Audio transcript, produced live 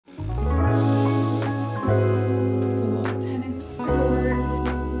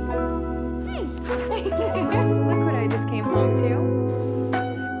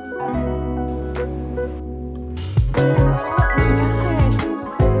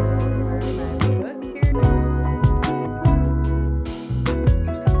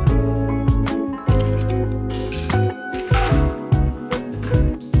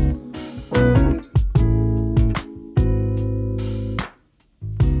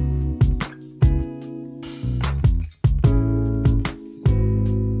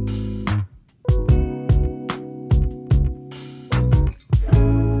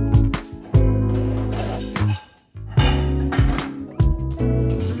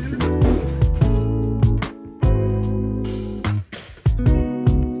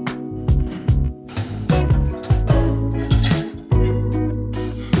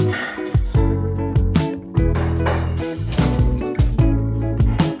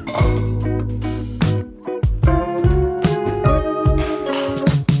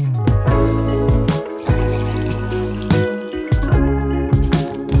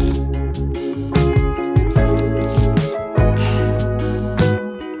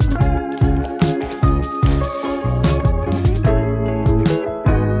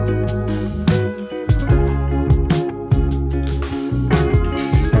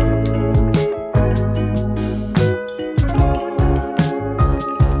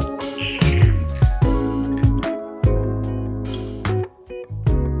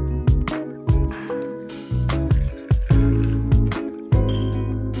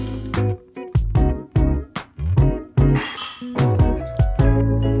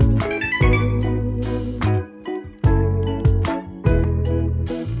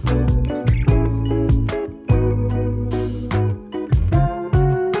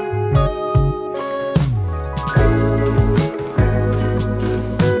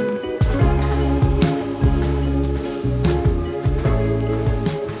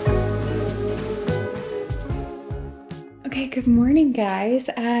morning, guys.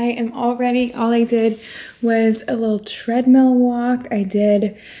 I am all ready. All I did was a little treadmill walk. I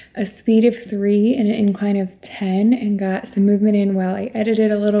did a speed of 3 and an incline of 10 and got some movement in while I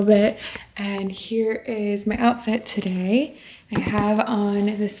edited a little bit. And here is my outfit today. I have on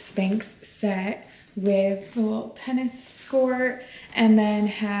the Spanx set with a little tennis skirt and then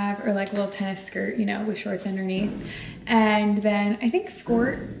have, or like a little tennis skirt, you know, with shorts underneath. And then I think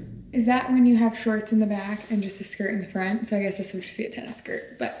skirt, is that when you have shorts in the back and just a skirt in the front? So I guess this would just be a tennis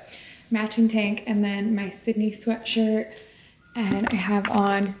skirt, but matching tank, and then my Sydney sweatshirt. And I have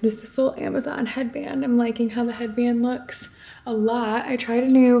on just this little Amazon headband. I'm liking how the headband looks a lot. I tried a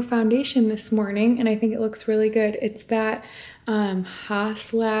new foundation this morning and I think it looks really good. It's that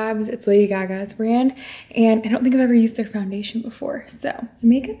Haas Labs, it's Lady Gaga's brand, and I don't think I've ever used their foundation before. So the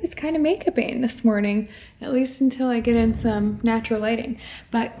makeup is kind of makeup-ing this morning, at least until I get in some natural lighting.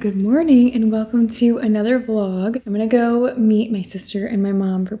 But good morning and welcome to another vlog. I'm gonna go meet my sister and my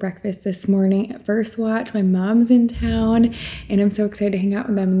mom for breakfast this morning at First Watch. My mom's in town and I'm so excited to hang out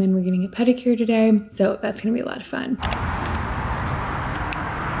with them, and then we're getting a pedicure today. So that's gonna be a lot of fun.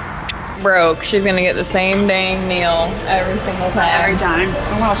 Broke. She's gonna get the same dang meal every single time. Every time.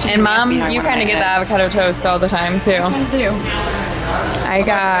 Oh, well, she and Mom, you kind of get the avocado toast all the time too. I do. I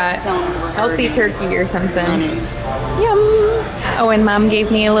got healthy turkey or something. Yum. Oh, and Mom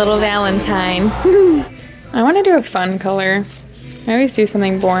gave me a little Valentine. I want to do a fun color. I always do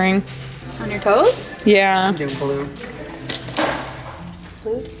something boring. On your toes? Yeah. I'm doing blue.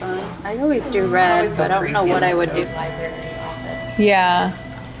 Blue's fun. I always do red, but I don't know what I would do. Yeah.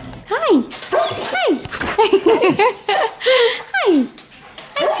 Hi. Hi. Hi.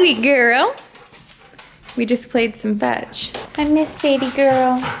 Hi, sweet girl. We just played some fetch. I miss Sadie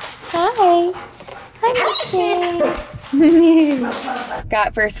girl. Hi. Hi, Miss Sadie.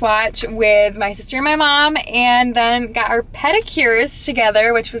 Got First Watch with my sister and my mom, and then got our pedicures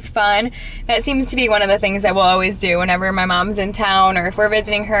together, which was fun. That seems to be one of the things that we'll always do whenever my mom's in town or if we're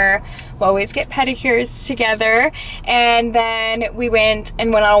visiting her. We'll always get pedicures together. And then we went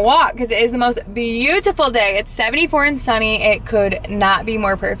on a walk because it is the most beautiful day. It's 74 and sunny. It could not be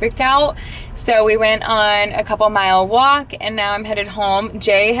more perfect out. So we went on a couple-mile walk and now I'm headed home.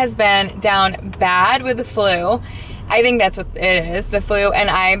 Jay has been down bad with the flu. I think that's what it is, the flu, and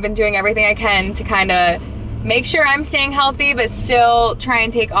I've been doing everything I can to kind of make sure I'm staying healthy, but still try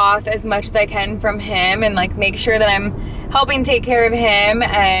and take off as much as I can from him and like make sure that I'm helping take care of him.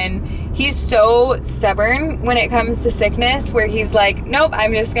 And he's so stubborn when it comes to sickness, where he's like, nope,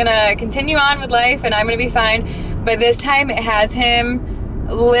 I'm just gonna continue on with life and I'm gonna be fine. But this time it has him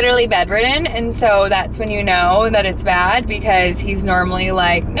literally bedridden, and so that's when you know that it's bad, because he's normally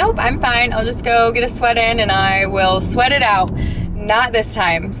like, nope, I'm fine, I'll just go get a sweat in and I will sweat it out. Not this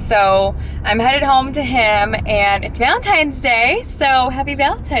time. So I'm headed home to him, and it's Valentine's Day, so happy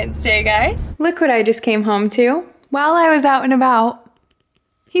Valentine's Day, guys. Look what I just came home to. While I was out and about,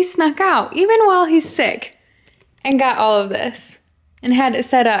 he snuck out, even while he's sick, and got all of this, and had it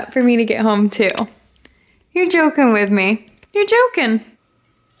set up for me to get home too. You're joking with me. You're joking.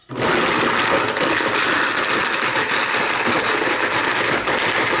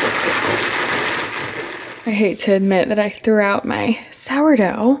 I hate to admit that I threw out my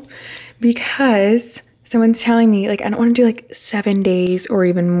sourdough because someone's telling me, like, I don't want to do like 7 days or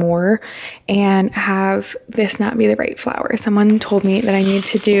even more and have this not be the right flour. Someone told me that I need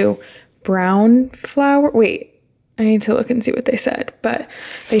to do brown flour. Wait, I need to look and see what they said, but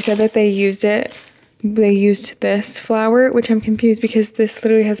they said that they used this flour, which I'm confused because this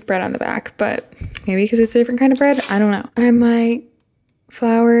literally has bread on the back, but maybe because it's a different kind of bread. I don't know. I'm like,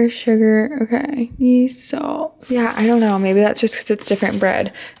 flour, sugar, okay, yeast, salt. Yeah, I don't know. Maybe that's just because it's different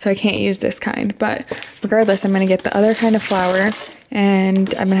bread, so I can't use this kind. But regardless, I'm going to get the other kind of flour, and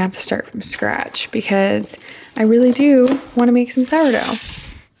I'm going to have to start from scratch because I really do want to make some sourdough.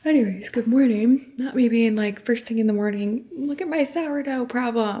 Anyways, good morning. Not me being like first thing in the morning, look at my sourdough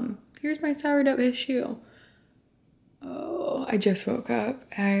problem. Here's my sourdough issue. Oh, I just woke up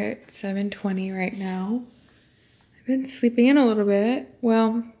at 7:20 right now. I've been sleeping in a little bit.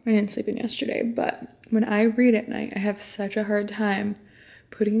 Well, I didn't sleep in yesterday, but when I read at night, I have such a hard time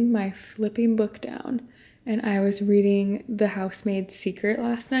putting my flipping book down. And I was reading The Housemaid's Secret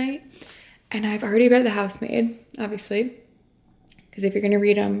last night, and I've already read The Housemaid, obviously, because if you're gonna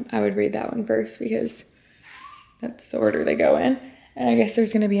read them, I would read that one first because that's the order they go in. And I guess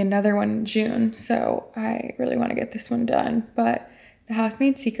there's gonna be another one in June, so I really wanna get this one done. But The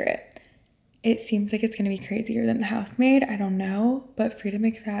Housemaid's Secret, it seems like it's gonna be crazier than The Housemaid. I don't know, but Frida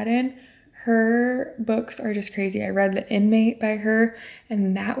McFadden, her books are just crazy. I read The Inmate by her,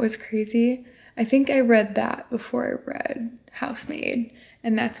 and that was crazy. I think I read that before I read Housemaid,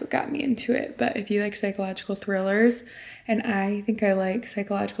 and that's what got me into it. But if you like psychological thrillers, and I think I like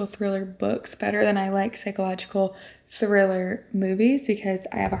psychological thriller books better than I like psychological thriller movies, because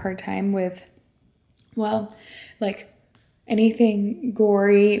I have a hard time with, well, like anything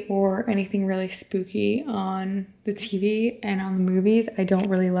gory or anything really spooky on the TV and on the movies, I don't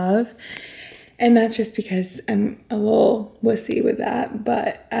really love. And that's just because I'm a little wussy with that.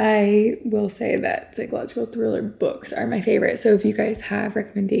 But I will say that psychological thriller books are my favorite. So if you guys have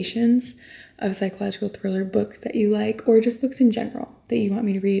recommendations of psychological thriller books that you like, or just books in general that you want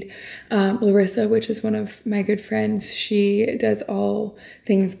me to read, Larissa, which is one of my good friends, she does all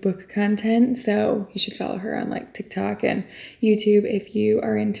things book content, so you should follow her on like TikTok and YouTube if you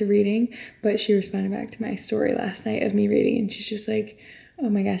are into reading. But she responded back to my story last night of me reading, and she's just like, oh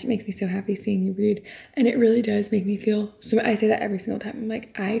my gosh, it makes me so happy seeing you read. And it really does make me feel so. I say that every single time. I'm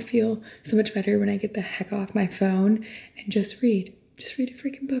like, I feel so much better when I get the heck off my phone and just read a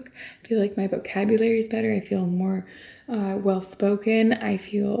freaking book. I feel like my vocabulary is better. I feel more well-spoken. I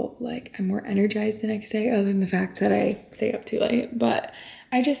feel like I'm more energized the next day, other than the fact that I stay up too late. But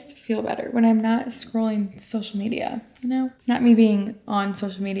I just feel better when I'm not scrolling social media, you know? Not me being on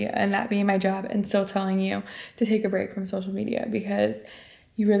social media and that being my job and still telling you to take a break from social media, because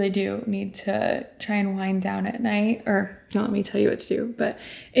you really do need to try and wind down at night. Or don't let me tell you what to do, but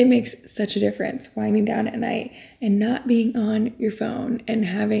it makes such a difference winding down at night and not being on your phone and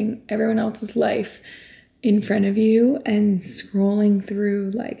having everyone else's life in front of you and scrolling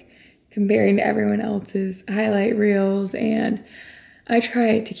through, like comparing to everyone else's highlight reels. And I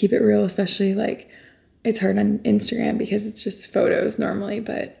try to keep it real, especially like it's hard on Instagram because it's just photos normally,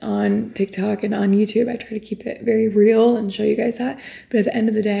 but on TikTok and on YouTube, I try to keep it very real and show you guys that. But at the end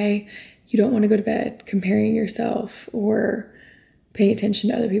of the day, you don't want to go to bed comparing yourself or paying attention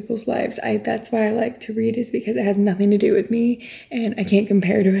to other people's lives. That's why I like to read, is because it has nothing to do with me and I can't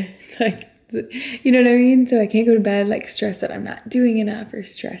compare to it. It's like, you know what I mean? So I can't go to bed like stressed that I'm not doing enough or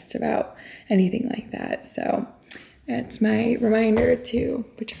stressed about anything like that. So it's my reminder to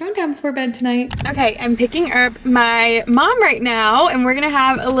put your phone down before bed tonight. Okay, I'm picking up my mom right now, and we're gonna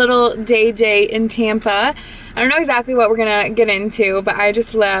have a little day in Tampa. I don't know exactly what we're gonna get into, but I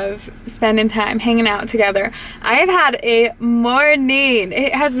just love spending time hanging out together. I have had a morning.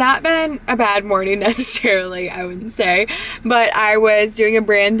 It has not been a bad morning necessarily, I wouldn't say, but I was doing a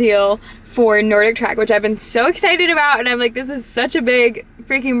brand deal for Nordic Track, which I've been so excited about, and I'm like, this is such a big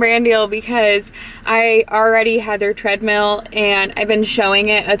freaking brand deal because I already had their treadmill and I've been showing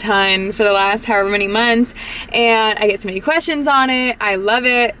it a ton for the last however many months, and I get so many questions on it. I love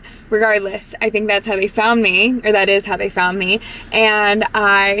it. Regardless, I think that's how they found me, or that is how they found me, and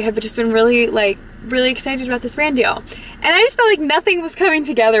I have just been really excited about this brand deal. And I just felt like nothing was coming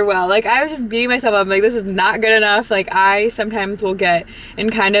together well. Like, I was just beating myself up, like, this is not good enough. Like, I sometimes will get in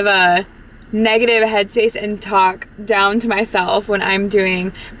kind of a negative headspace and talk down to myself when I'm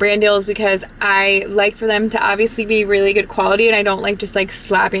doing brand deals, because I like for them to obviously be really good quality, and I don't like just like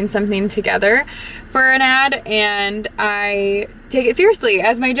slapping something together for an ad, and I take it seriously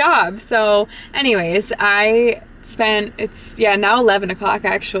as my job. So anyways, I spent, it's now 11 o'clock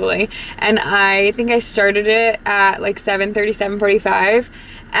actually, and I think I started it at like 7:30, 7:45,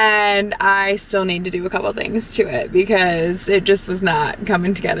 and I still need to do a couple things to it because it just was not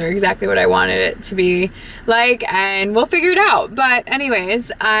coming together exactly what I wanted it to be like, and we'll figure it out. But anyways,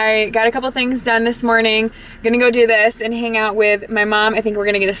 I got a couple things done this morning. Gonna go do this and hang out with my mom. I think we're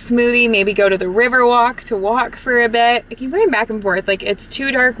gonna get a smoothie, maybe go to the river walk to walk for a bit. I keep going back and forth. Like, it's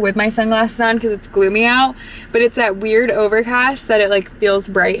too dark with my sunglasses on because it's gloomy out, but it's that weird overcast that it like feels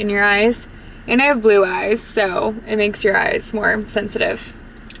bright in your eyes. And I have blue eyes, so it makes your eyes more sensitive.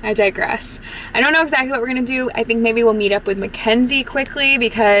 I digress. I don't know exactly what we're gonna do. I think maybe we'll meet up with Mackenzie quickly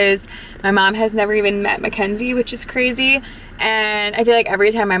because my mom has never even met Mackenzie, which is crazy. And I feel like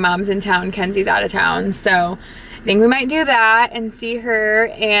every time my mom's in town, Kenzie's out of town. So I think we might do that and see her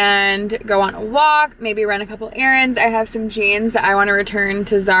and go on a walk, maybe run a couple errands. I have some jeans that I wanna return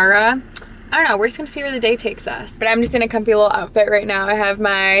to Zara. I don't know, we're just gonna see where the day takes us. But I'm just in a comfy little outfit right now. I have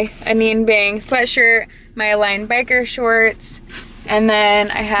my Anine Bang sweatshirt, my Align biker shorts, and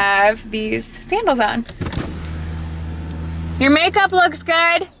then I have these sandals on. Your makeup looks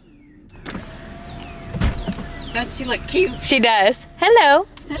good. Doesn't she look cute? She does. Hello.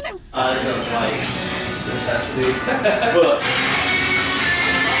 Hello. Eyes of like necessity. But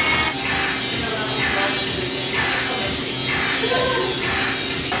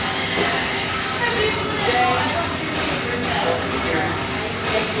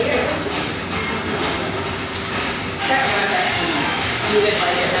You didn't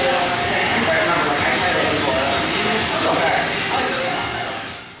like it.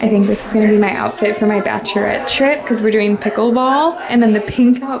 I think this is gonna be my outfit for my bachelorette trip because we're doing pickleball. And then the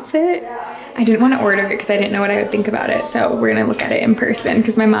pink outfit, I didn't want to order it because I didn't know what I would think about it. So we're gonna look at it in person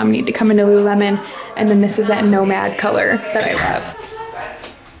because my mom needed to come into Lululemon. And then this is that nomad color that I love.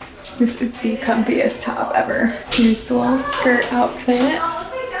 This is the comfiest top ever. Here's the little skirt outfit.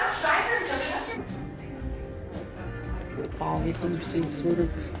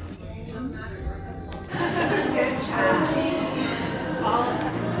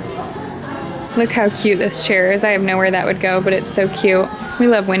 Look how cute this chair is. I have nowhere that would go, but it's so cute. We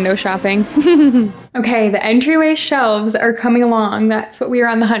love window shopping. Okay, the entryway shelves are coming along. That's what we were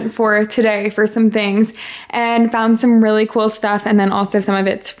on the hunt for today for some things, and found some really cool stuff, and then also some of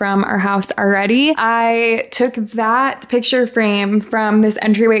it's from our house already. I took that picture frame from this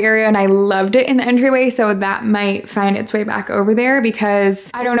entryway area and I loved it in the entryway, so that might find its way back over there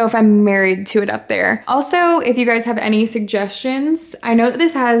because I don't know if I'm married to it up there. Also, if you guys have any suggestions, I know that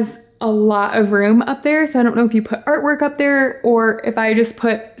this has a lot of room up there, so I don't know if you put artwork up there or if I just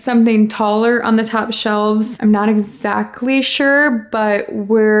put something taller on the top shelves. I'm not exactly sure, but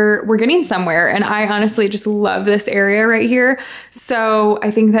we're getting somewhere, and I honestly just love this area right here. So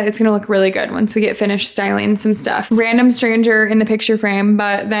I think that it's gonna look really good once we get finished styling some stuff. Random stranger in the picture frame,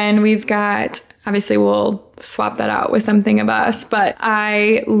 but then we've got, obviously we'll swap that out with something of us, but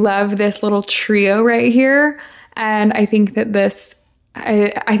I love this little trio right here, and I think that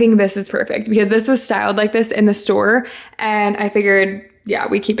I think this is perfect because this was styled like this in the store, and I figured, yeah,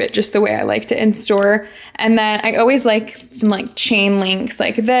 we keep it just the way I liked it in store. And then I always like some like chain links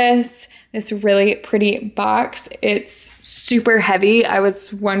like this really pretty box. It's super heavy. I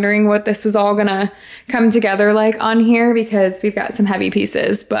was wondering what this was all gonna come together like on here because we've got some heavy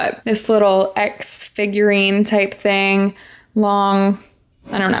pieces, but this little X figurine type thing, long,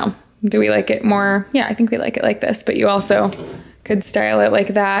 I don't know. Do we like it more? Yeah, I think we like it like this, but you also could style it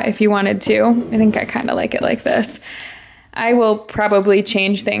like that if you wanted to. I think I kind of like it like this. I will probably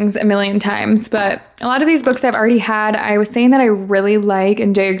change things a million times, but a lot of these books I've already had. I was saying that I really like,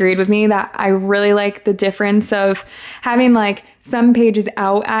 and Jay agreed with me, that I really like the difference of having like some pages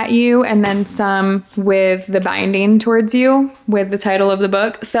out at you and then some with the binding towards you with the title of the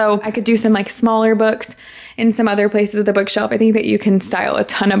book. So I could do some like smaller books in some other places of the bookshelf. I think that you can style a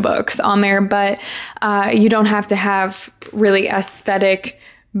ton of books on there, but you don't have to have really aesthetic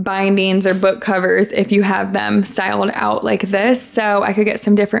bindings or book covers if you have them styled out like this. So I could get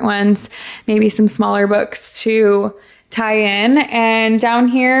some different ones, maybe some smaller books to tie in. And down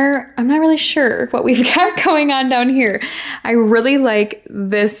here, I'm not really sure what we've got going on down here. I really like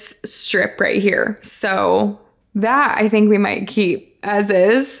this strip right here. So that I think we might keep as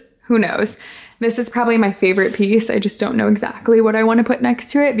is. Who knows? This is probably my favorite piece. I just don't know exactly what I want to put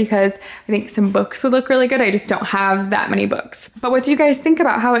next to it because I think some books would look really good. I just don't have that many books. But what do you guys think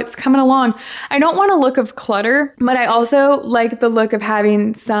about how it's coming along? I don't want a look of clutter, but I also like the look of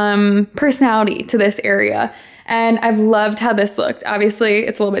having some personality to this area. And I've loved how this looked. Obviously,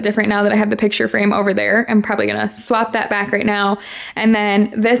 it's a little bit different now that I have the picture frame over there. I'm probably gonna swap that back right now. And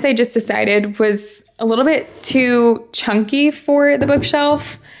then this I just decided was a little bit too chunky for the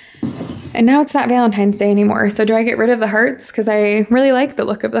bookshelf. And now it's not Valentine's Day anymore. So do I get rid of the hearts? Because I really like the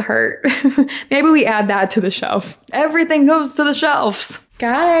look of the heart. Maybe we add that to the shelf. Everything goes to the shelves.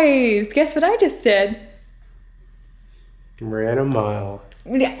 Guys, guess what I just did? Ran a mile.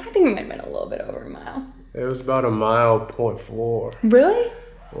 Yeah, I think it might have been a little bit over a mile. It was about a mile, 0.4. Really?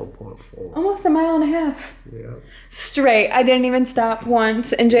 1.4. Almost a mile and a half. Yeah. Straight. I didn't even stop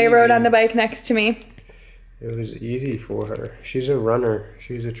once. And Jay rode on the bike next to me. It was easy for her. She's a runner.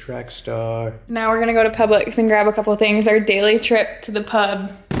 She's a track star. Now we're gonna go to Publix and grab a couple things. Our daily trip to the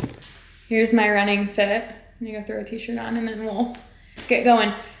pub. Here's my running fit. I'm gonna go throw a t-shirt on and then we'll get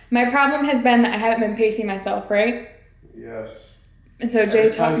going. My problem has been that I haven't been pacing myself, right? Yes. And so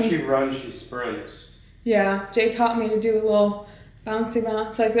Jay taught me. Every time she runs, she sprints. Yeah, Jay taught me to do a little bouncy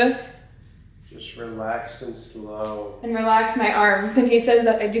bounce like this. Just relax and slow. And relax my arms. And he says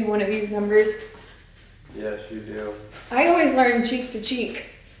that I do one of these numbers. Yes, you do. I always learn cheek to cheek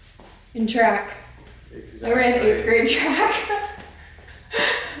in track. Exactly. I ran 8th grade track.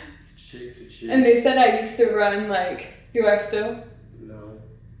 Cheek to cheek. And they said I used to run like, do I still? No.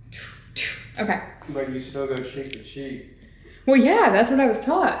 Okay. But you still go cheek to cheek. Well, yeah, that's what I was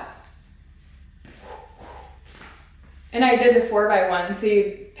taught. And I did the 4x1, so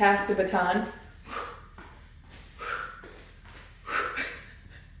you pass the baton.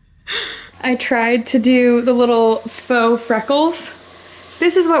 I tried to do the little faux freckles.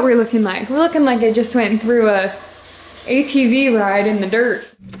 This is what we're looking like. We're looking like I just went through a ATV ride in the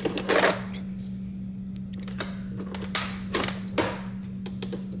dirt.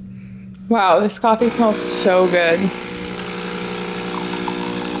 Wow, this coffee smells so good.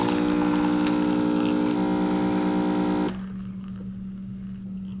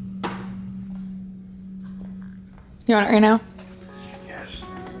 You want it right now? Yes.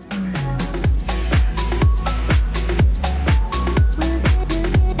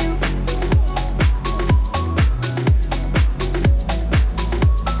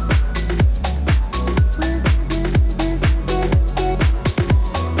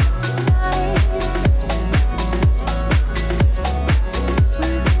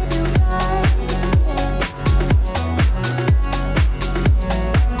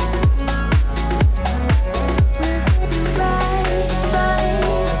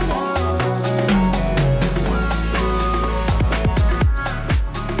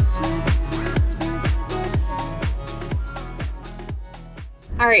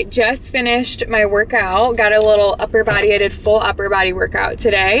 All right, just finished my workout. Got a little upper body. I did full upper body workout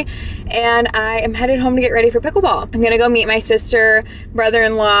today. And I am headed home to get ready for pickleball. I'm gonna go meet my sister,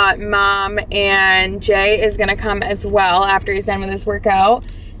 brother-in-law, mom, and Jay is gonna come as well after he's done with his workout.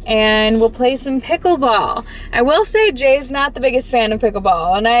 And we'll play some pickleball. I will say Jay's not the biggest fan of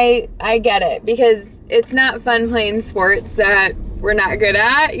pickleball, and I get it, because it's not fun playing sports that we're not good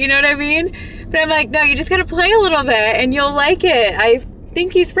at, you know what I mean? But I'm like, no, you just gotta play a little bit and you'll like it. I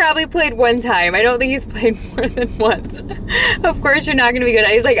think he's probably played one time. I don't think he's played more than once. Of course you're not gonna be good at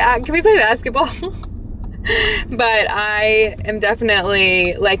it. He's like, can we play basketball? But I am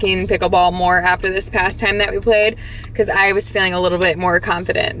definitely liking pickleball more after this past time that we played, because I was feeling a little bit more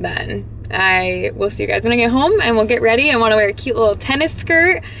confident then. I will see you guys when I get home, and we'll get ready. I want to wear a cute little tennis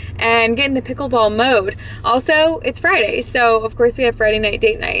skirt and get in the pickleball mode. Also, it's Friday, so of course we have Friday night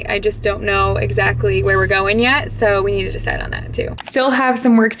date night. I just don't know exactly where we're going yet, so we need to decide on that too. Still have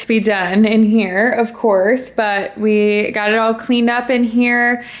some work to be done in here, of course, but we got it all cleaned up in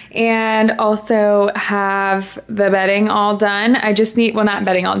here, and also have the bedding all done. I just need, well, not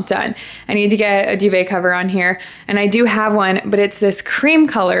bedding all done. I need to get a duvet cover on here, and I do have one, but it's this cream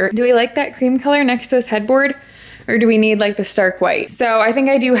color. Do we like that cream color next to this headboard, or do we need like the stark white? So I think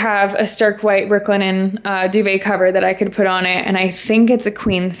I do have a stark white Brooklinen duvet cover that I could put on it, and I think it's a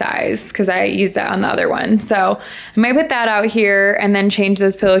queen size because I used that on the other one. So I might put that out here and then change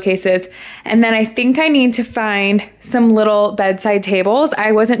those pillowcases. And then I think I need to find some little bedside tables.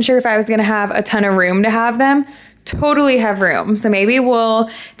 I wasn't sure if I was gonna have a ton of room to have them. Totally have room. So maybe we'll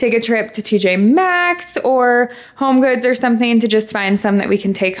take a trip to TJ Maxx or Home Goods or something to just find some that we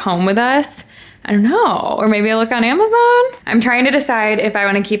can take home with us. I don't know, or maybe I'll look on Amazon. I'm trying to decide if I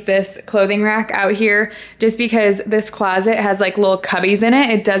want to keep this clothing rack out here, just because this closet has like little cubbies in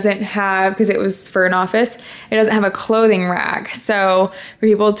it. It doesn't have, because it was for an office, it doesn't have a clothing rack. So for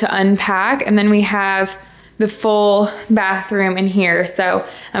people to unpack, and then we have the full bathroom in here. So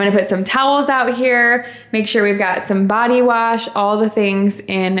I'm gonna put some towels out here, make sure we've got some body wash, all the things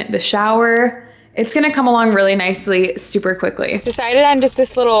in the shower. It's gonna come along really nicely, super quickly. Decided on just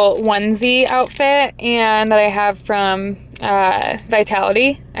this little onesie outfit, and that I have from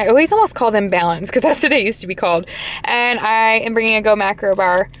Vitality. I always almost call them Balance, because that's what they used to be called. And I am bringing a Go Macro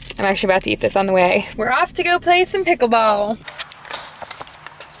bar. I'm actually about to eat this on the way. We're off to go play some pickleball.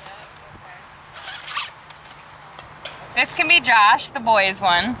 This can be Josh, the boys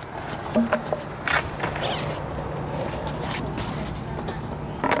one.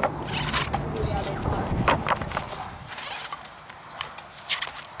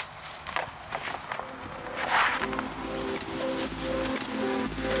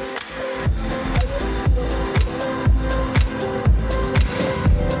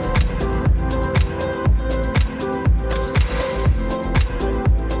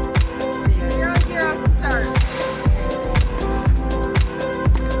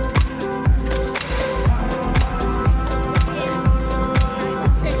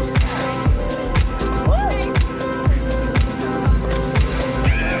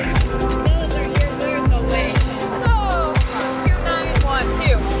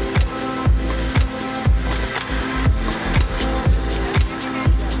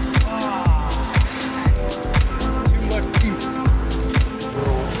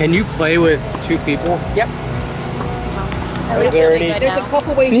 Can you play with two people? Yep. There's a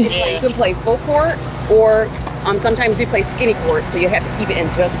couple ways you can play. You can play full court, or sometimes we play skinny court, so you have to keep it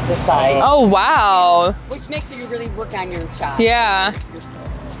in just the side. Oh, wow. Which makes you really work on your shot. Yeah.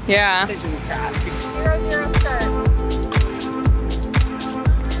 Yeah. Precision shots. 0-0 start.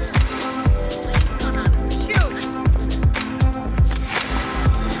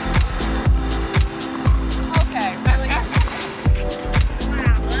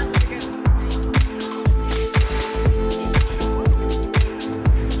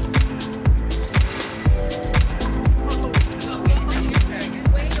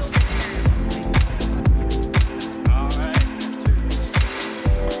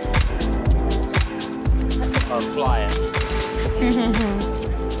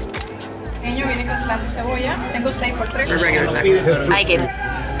 Or regular check? I gave it.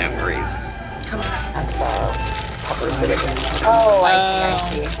 No worries. Oh, I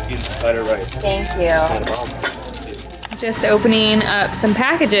see. Butter rice. Thank you. Just opening up some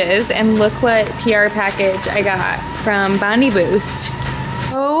packages, and look what PR package I got from Bondi Boost.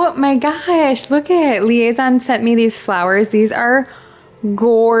 Oh my gosh, look at Liaison sent me these flowers. These are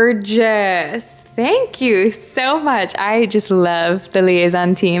gorgeous. Thank you so much. I just love the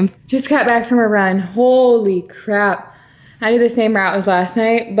Liaison team. Just got back from a run. Holy crap. I did the same route as last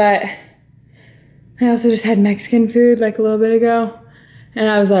night, but I also just had Mexican food like a little bit ago. And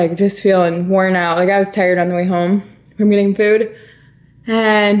I was like just feeling worn out. Like I was tired on the way home from getting food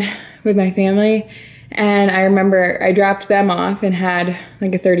and with my family. And I remember I dropped them off and had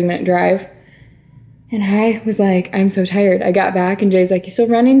like a 30-minute drive. And I was like, I'm so tired. I got back and Jay's like, you still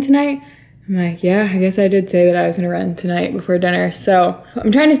running tonight? I'm like, yeah, I guess I did say that I was gonna run tonight before dinner. So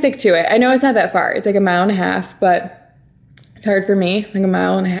I'm trying to stick to it. I know it's not that far. It's like 1.5 miles, but it's hard for me, like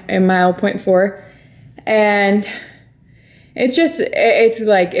 1.4 miles. And it's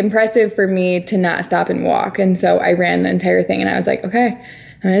like impressive for me to not stop and walk. And so I ran the entire thing and I was like, okay,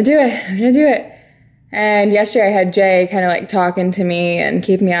 I'm gonna do it. And yesterday I had Jay kind of like talking to me and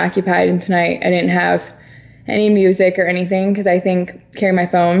keep me occupied. And tonight I didn't have any music or anything because I think carry my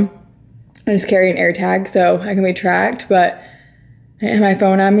phone. I just carry an AirTag so I can be tracked, but I didn't have my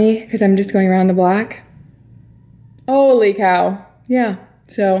phone on me because I'm just going around the block. Holy cow. Yeah,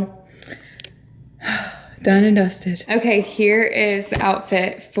 so done and dusted. Okay, here is the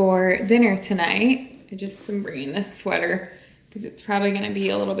outfit for dinner tonight. I'm bringing this sweater because it's probably gonna be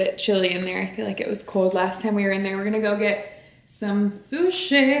a little bit chilly in there. I feel like it was cold last time we were in there. We're gonna go get some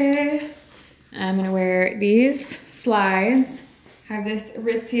sushi. I'm gonna wear these slides, have this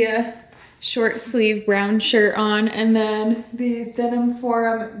Aritzia short sleeve brown shirt on, and then these denim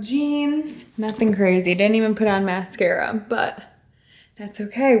forum jeans. Nothing crazy, didn't even put on mascara, but that's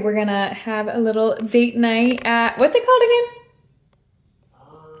okay. We're gonna have a little date night at, what's it called again?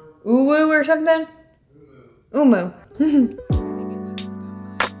 Uwu or something? Umu.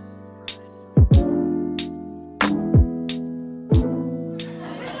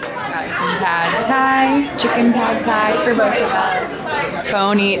 Got some pad thai, chicken pad thai for both of us.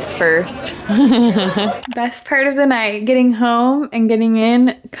 Phone eats first. Best part of the night, getting home and getting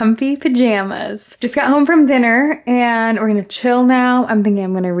in comfy pajamas. Just got home from dinner and we're gonna chill now. I'm thinking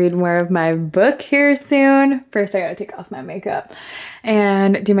I'm gonna read more of my book here soon. First, I gotta take off my makeup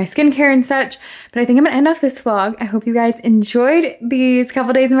and do my skincare and such. But I think I'm gonna end off this vlog. I hope you guys enjoyed these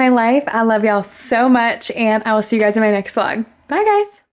couple days of my life. I love y'all so much and I will see you guys in my next vlog. Bye guys.